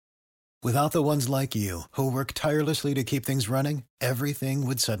Without the ones like you, who work tirelessly to keep things running, everything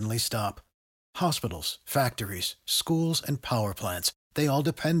would suddenly stop. Hospitals, factories, schools, and power plants, they all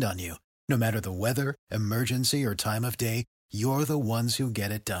depend on you. No matter the weather, emergency, or time of day, you're the ones who get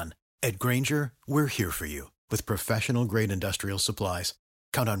it done. At Grainger, we're here for you with professional-grade industrial supplies.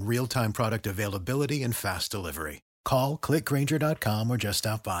 Count on real-time product availability and fast delivery. Call, clickgrainger.com, or just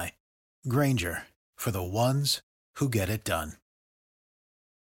stop by. Grainger, for the ones who get it done.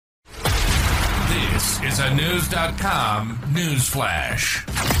 This is a News.com news flash.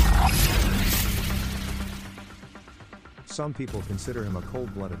 Some people consider him a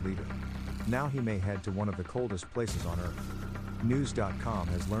cold-blooded leader. Now he may head to one of the coldest places on Earth. News.com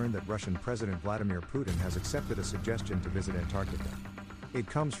has learned that Russian President Vladimir Putin has accepted a suggestion to visit Antarctica. It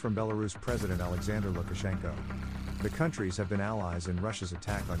comes from Belarus President Alexander Lukashenko. The countries have been allies in Russia's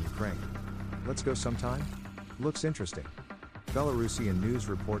attack on Ukraine. Let's go sometime? Looks interesting. Belarusian news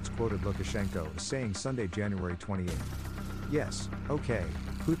reports quoted Lukashenko as saying Sunday, January 28. Yes, okay,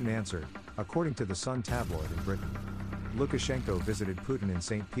 Putin answered, according to the Sun tabloid in Britain. Lukashenko visited Putin in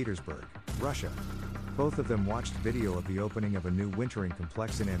St. Petersburg, Russia. Both of them watched video of the opening of a new wintering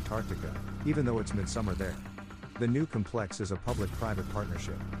complex in Antarctica, even though it's midsummer there. The new complex is a public-private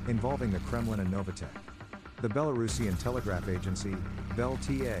partnership, involving the Kremlin and Novatek. The Belarusian telegraph agency,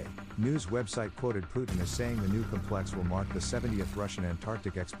 Bel-TA, news website quoted Putin as saying the new complex will mark the 70th Russian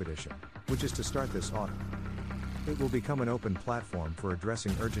Antarctic expedition, which is to start this autumn. It will become an open platform for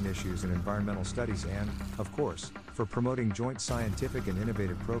addressing urgent issues in environmental studies and, of course, for promoting joint scientific and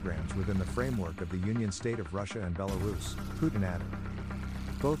innovative programs within the framework of the Union State of Russia and Belarus, Putin added.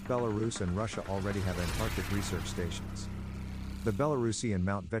 Both Belarus and Russia already have Antarctic research stations. The Belarusian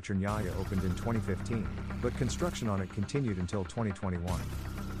Mount Vetchernyaya opened in 2015, but construction on it continued until 2021.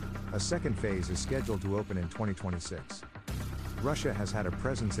 A second phase is scheduled to open in 2026. Russia has had a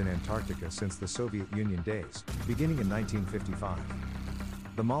presence in Antarctica since the Soviet Union days, beginning in 1955.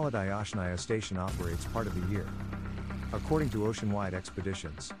 The Maladyashnaya station operates part of the year. According to Oceanwide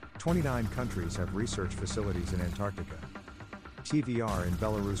Expeditions, 29 countries have research facilities in Antarctica. TVR in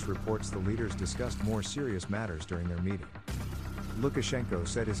Belarus reports the leaders discussed more serious matters during their meeting. Lukashenko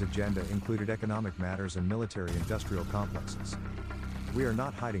said his agenda included economic matters and military-industrial complexes. "We are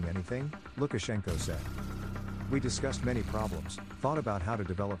not hiding anything," Lukashenko said. "We discussed many problems, thought about how to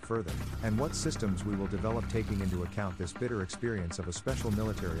develop further, and what systems we will develop taking into account this bitter experience of a special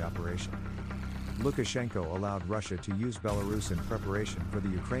military operation." Lukashenko allowed Russia to use Belarus in preparation for the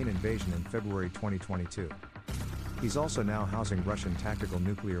Ukraine invasion in February 2022. He's also now housing Russian tactical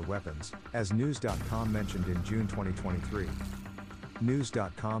nuclear weapons, as News.com mentioned in June 2023.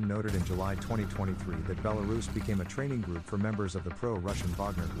 News.com noted in July 2023 that Belarus became a training group for members of the pro-Russian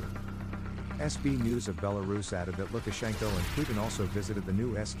Wagner Group. SB News of Belarus added that Lukashenko and Putin also visited the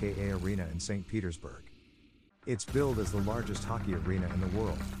new SKA Arena in St. Petersburg. It's billed as the largest hockey arena in the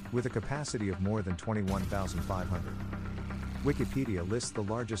world, with a capacity of more than 21,500. Wikipedia lists the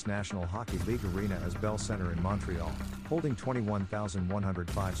largest National Hockey League arena as Bell Center in Montreal, holding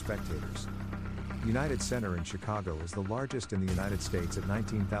 21,105 spectators. United Center in Chicago is the largest in the United States at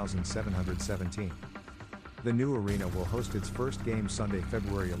 19,717. The new arena will host its first game Sunday,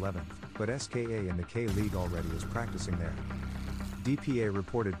 February 11th, but SKA in the K-League already is practicing there. DPA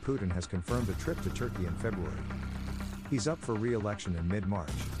reported Putin has confirmed a trip to Turkey in February. He's up for re-election in mid-March.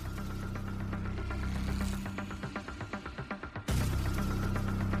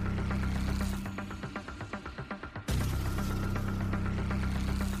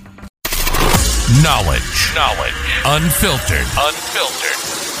 Knowledge. Unfiltered.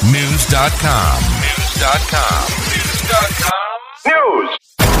 News.com. News.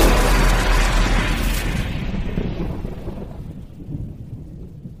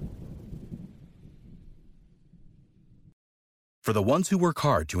 For the ones who work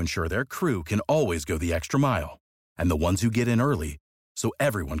hard to ensure their crew can always go the extra mile, and the ones who get in early so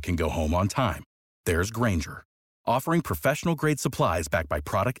everyone can go home on time, there's Grainger, offering professional-grade supplies backed by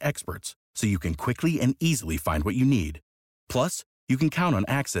product experts so you can quickly and easily find what you need. Plus, you can count on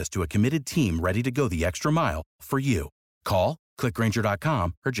access to a committed team ready to go the extra mile for you. Call, click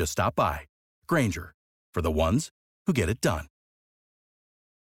Grainger.com, or just stop by. Grainger, for the ones who get it done.